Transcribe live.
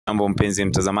Mambo mpenzi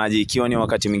mtazamaji, ikiwa ni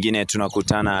wakati mwingine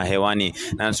tunakutana hewani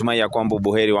na natumai ya kwamba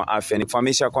buheri wa afya.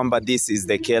 Nikufahamisha kwamba this is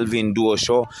the Kelvin Duo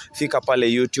Show. Fika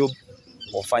pale YouTube,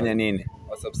 ufanye nini?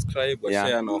 Subscribe,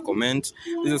 share and comment.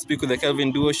 This is Speak with the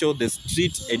Kelvin Duo Show, the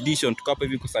street edition. To help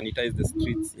you sanitize the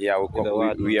streets. Yeah,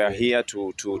 we are here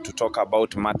to talk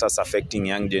about matters affecting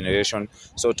young generation.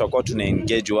 So tutakuwa tuna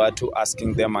engage watu,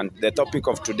 asking them, and the topic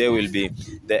of today will be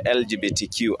the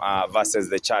LGBTQ versus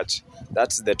the church.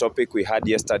 That's the topic we had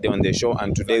yesterday on the show,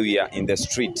 and today we are in the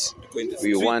street.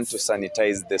 We want to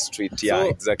sanitize the street. Yeah, so,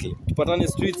 exactly. Tupatane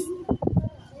streets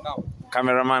now.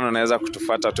 Cameraman, unaweza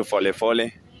kutufuata tu pole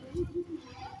pole.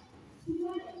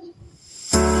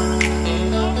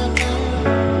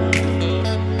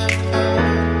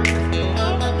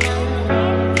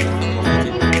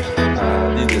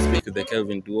 The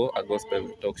Kelvin Duo, a gospel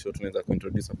talk show. Tunaweza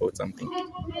kuintroduce about something.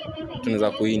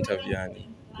 Tunaweza kuinterview yani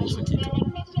kuhusu kitu.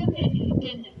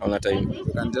 Hauna time.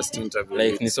 You can just interview.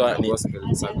 Like it's a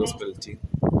gospel team.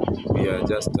 We are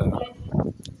just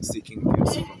seeking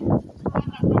views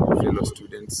from fellow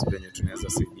students venye tunaweza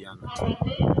saidiana.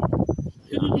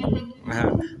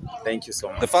 Yeah. Thank you so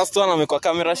much. The first one amekuwa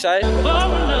camera shy.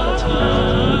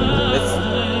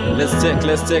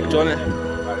 Let's check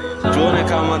tuone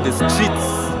kama the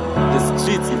streets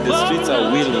if the streets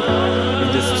are willing,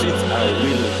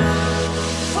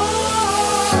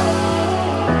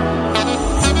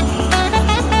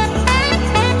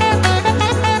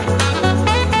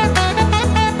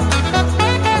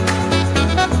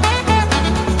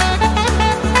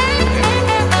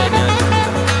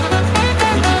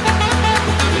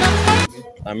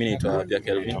 Mimi naitwa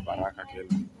Kelvin.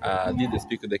 This is the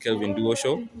Speak with the Kelvin Duo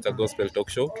Show. It's a gospel talk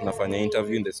show. Tunafanya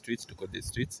interview in the streets, to the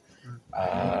streets.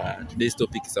 Today's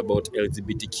topic is about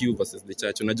LGBTQ versus the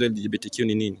church. Unajua LGBTQ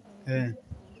ni nini?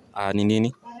 Ni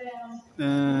nini?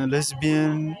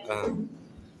 Lesbian,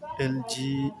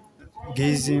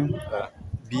 gayism,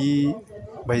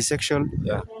 bisexual,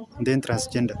 and then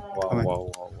transgender.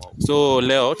 Wow. So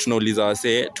leo tunauliza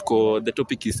wase, the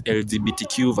topic is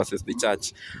LGBTQ versus the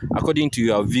church. According to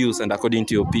your views and according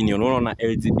to your opinion, unaona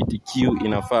LGBTQ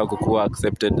inafaa kukuwa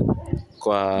accepted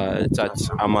kwa church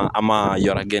ama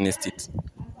you're against it?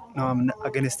 No, I'm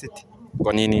against it.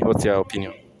 Kwa nini? What's your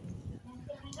opinion?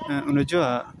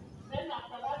 Unajua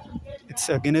it's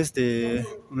against the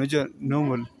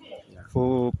normal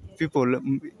for people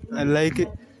like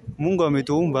Mungu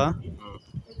ametuumba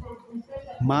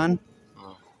man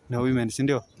na women, si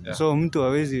ndio? So mtu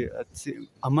hawezi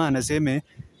ama anaseme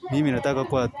mimi nataka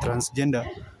kuwa transgender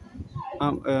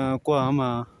kwa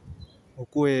ama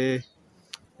ukue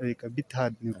like a bit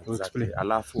hard to explain.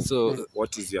 Alafu, so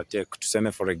what is your take?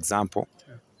 Tuseme for example,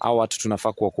 au watu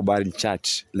tunafaa kuwakubali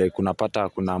church, like unapata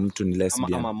kuna mtu ni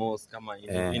lesbian ama mosque kama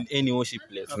in any worship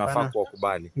place, tunafaa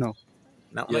kuwakubali? No.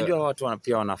 Na unajua watu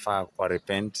pia wanafaa kwa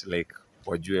repent, like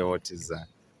wajue what is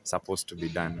supposed to be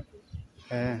done.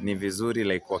 Ni vizuri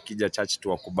like wakija church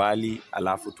tuwakubali,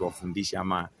 alafu tuwafundishe,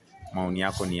 ama maoni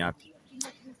yako ni yapi?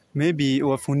 Maybe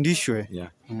wafundishwe.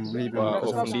 Maybe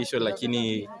wafundishwe,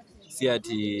 lakini si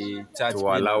ati church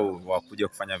walau wakuja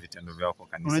kufanya vitendo vyao kwa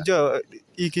kanisa. Unajua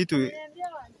hii kitu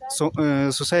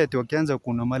society wakianza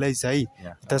kunormalize hii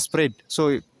ita spread,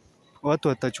 so watu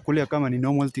watachukulia kama ni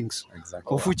normal things.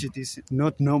 Exactly. Of which it is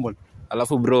not normal.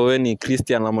 Alafu bro, wewe ni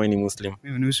Christian ama ni Muslim?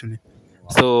 Mimi ni Muslim.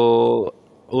 So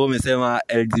wewe umesema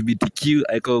LGBTQ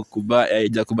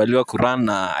haijakubaliwa Quran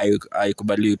na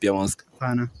haikubaliwi pia mosque.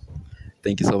 Hapana.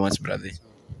 Thank you so much brother.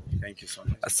 Thank you so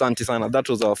much. Asante sana. That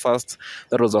was our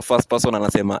first person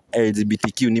anasema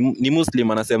LGBTQ ni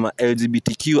Muslim, anasema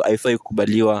LGBTQ haifai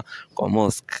kukubaliwa kwa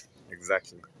mosque.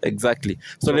 Exactly.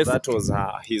 So that was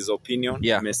his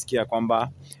opinion. Amesikia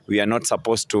kwamba we are not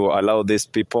supposed to allow these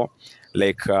people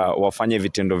like wafanye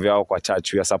vitendo vyao kwa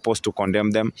church. We are supposed to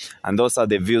condemn them, and those are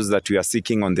the views that we are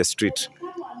seeking on the street.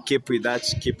 Keep with that,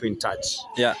 keep in touch.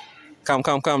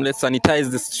 Come, let's sanitize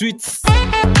the streets.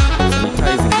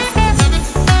 Sanitizing the streets.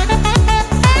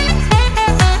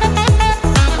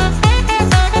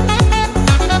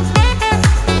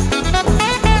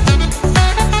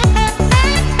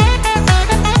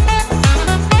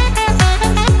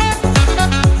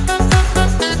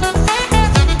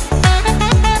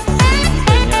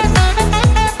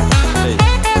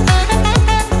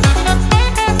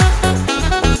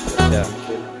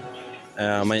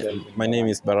 My name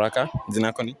is Baraka. Jina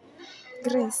yako ni?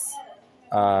 Grace.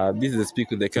 This is the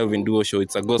Speak with the Kelvin Duo Show.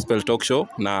 It's a gospel talk show.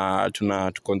 Na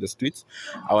tuko on the streets.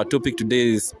 Our topic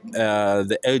today is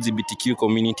the LGBTQ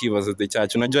community versus the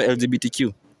church. Unajua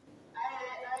LGBTQ?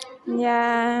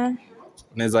 Yeah.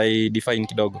 Unaweza define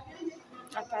kidogo?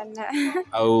 Hapana. Hapana.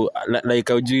 Au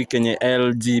like haujui kenye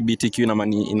LGBTQ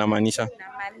inamaanisha?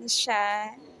 Inamaanisha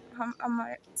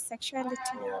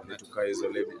homosexuality. Vitu kama hizo,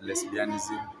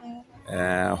 lesbianism,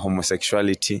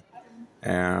 homosexuality,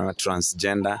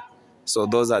 transgender. So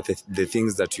those are the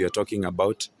things that we are talking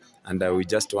about, and we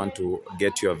just want to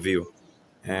get your view.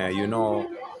 You know,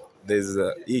 there's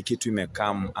hii kitu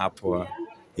imecome up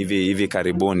hivi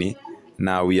karibuni.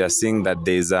 Now we are seeing that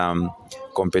there's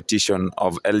competition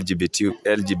of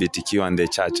LGBTQ and the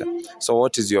church. So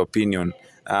what is your opinion?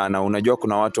 Na unajua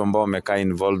kuna watu ambao wamekaa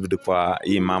involved kwa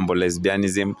hii mambo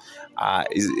lesbianism.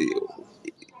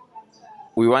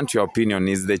 We want your opinion.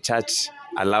 Is the church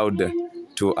allowed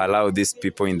to allow these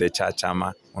people in the church,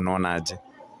 ama unaona aje?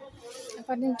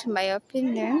 According to my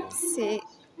opinion,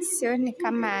 sioni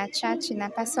kama church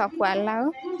inapaswa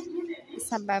kuallow,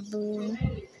 sababu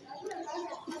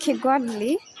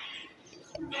kigodly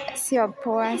sio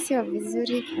poa, sio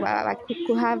vizuri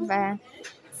ku have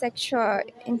sexual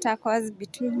intercourse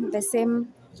between the same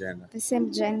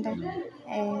gender.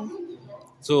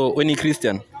 So when you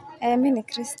Christian? Mimi ni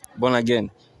Christian. Born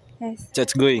again? Yes.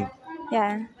 Church going?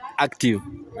 Yeah. Active?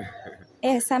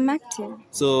 Yes, I'm active.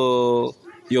 So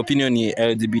your opinion ni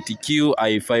LGBTQ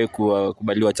haifai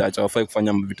kubaliwa church, haifai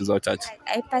kufanya vitu za church?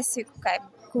 Haipaswi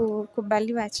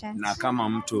kukubaliwa church. Na kama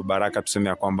mtu Baraka,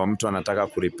 tuseme kwamba mtu anataka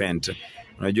kurepent,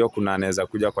 unajua kuna anaweza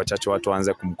kuja kwa church watu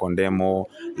waanze kumkondemo,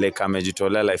 like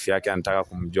amejitolea life yake anataka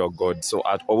kumjua God. So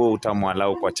wewe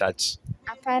utamwalau kwa church?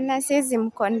 Hapana, siwezi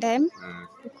mkondem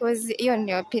because hiyo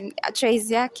ni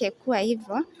choice yake kuwa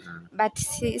hivyo. But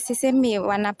sisemi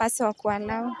wanapaswa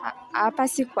kuallow,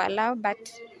 hawapaswi kuallow, but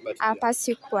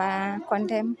hawapaswi kwa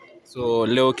condemn. So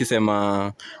leo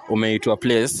kisema umeitwa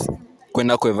place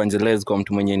kwenda ku evangelize kwa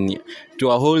mtu mwenye ni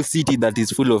to a whole city that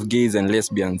is full of gays and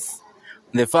lesbians,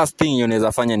 the first thing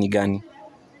unaweza fanya ni gani?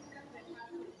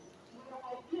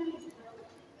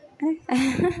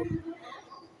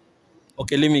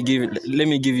 Okay, let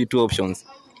me give you two options.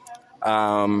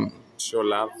 Show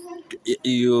love.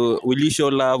 Will you show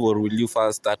love, or will you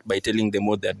first start by telling them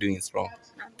what they are doing is wrong?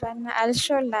 I'll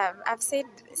show love. I've said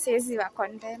siwezi wa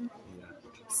condemn.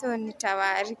 So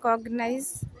nitawa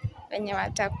recognize wenye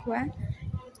watakuwa.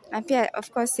 Na pia of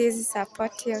course siwezi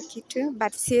support hiyo kitu,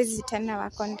 but siwezi tena wa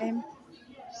condemn.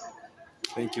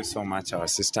 Thank you so much, our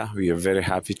sister. We are very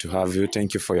happy to have you.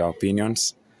 Thank you for your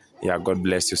opinions. Yeah, God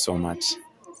bless you so much.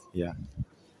 Yeah.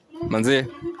 Manze,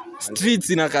 streets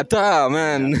inakataa,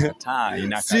 man.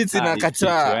 Streets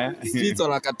inakataa. Streets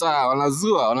wanakataa,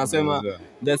 wanazua, wanasema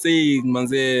they say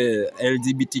manze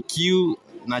LGBTQ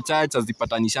na church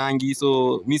hazipatanishangi,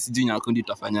 so mimi sijui nyakundi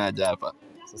tutafanyaje hapa.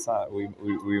 Sasa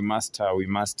we must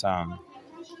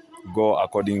go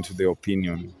according to the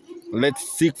opinion.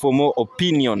 Let's seek for more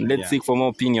opinion. Seek for more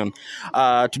opinion.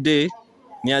 Today,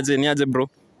 niaje bro.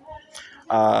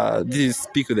 This is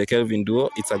Speak with the Kelvin duo.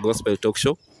 It's a gospel talk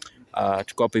show.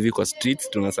 Tuko hapa hivi kwa streets,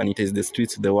 tuna sanitize the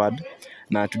streets with the word.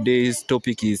 Na today's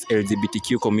topic is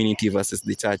LGBTQ community versus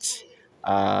the church.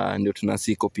 Ndio tuna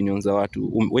seek opinions za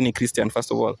watu. Wewe ni Christian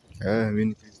first of all? Mimi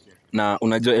ni Christian. Na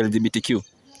unajua LGBTQ?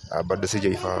 Bado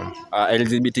sijaifahamu.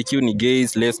 LGBTQ ni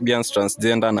gays, lesbians,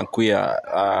 transgender na queer,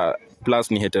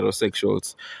 plus ni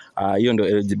heterosexuals. Hiyo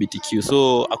ndio LGBTQ.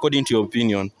 So according to your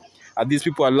opinion, are these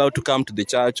people allowed to come to the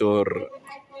church, or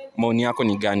maoni yako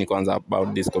ni gani kwanza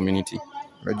about this community?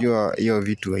 Unajua hiyo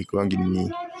vitu haikuangi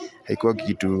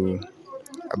kitu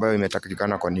ambayo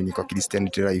imetakikana kwa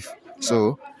Christianity life.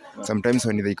 So sometimes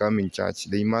when they come in church,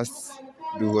 they must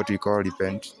do what we call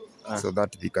repent, so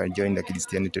that they can join the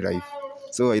Christianity life.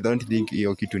 So I don't think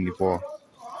hiyo kitu ni poa.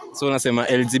 So unasema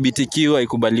LGBTQ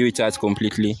haikubaliwi church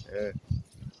completely?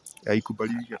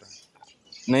 Haikubaliwi hata.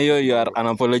 Na hiyo you are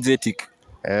unapologetic.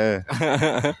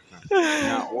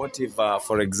 Now, what if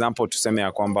for example tuseme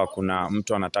ya kwamba kuna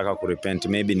mtu anataka kurepent,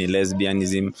 maybe ni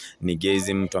lesbianism, ni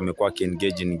gayism, mtu amekuwa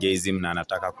engage in gayism na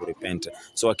anataka kurepent.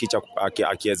 So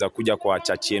akiweza kuja kwa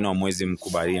church yenu mwezi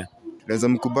mkubalia? Tunaweza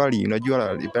mkubali.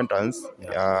 Unajua repentance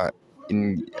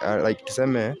like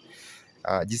tuseme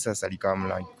Jesus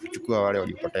alikam kuchukua wale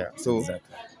walipotea. So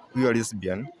huyo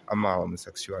lesbian ama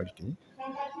homosexuality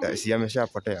si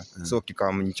ameshapotea. So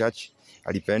kikam church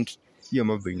repent, hiyo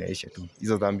mambo inaisha tu.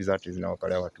 Hizo dhambi zote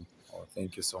zinaokolewa tu.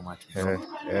 Thank you so much.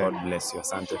 God bless you.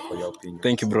 Asante for your opinion.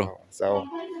 Thank you bro. Sawa.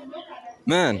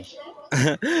 Man.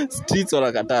 Streets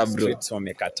wanakataa bro. Streets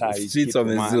wamekataa. Streets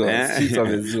wamezua. Streets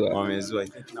wamezua. Wamezua. I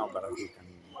think now Baraka can.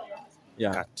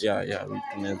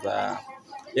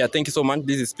 Yeah, thank you so much.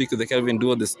 This is Speak with the Kelvin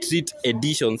duo, the street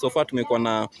edition. So far tumekuwa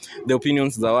na the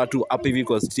opinions za watu hapa hivi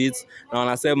kwa streets, na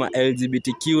wanasema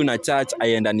LGBTQ na church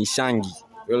haiendanishangi.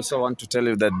 We also want to tell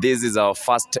you that this is our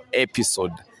first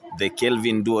episode The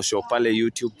Kelvin Duo Show pale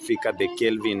YouTube, fika The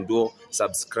Kelvin Duo,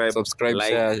 subscribe, like,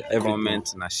 share, everything.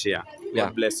 comment na share. Yeah.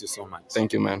 God bless you so much.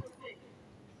 Thank you, man.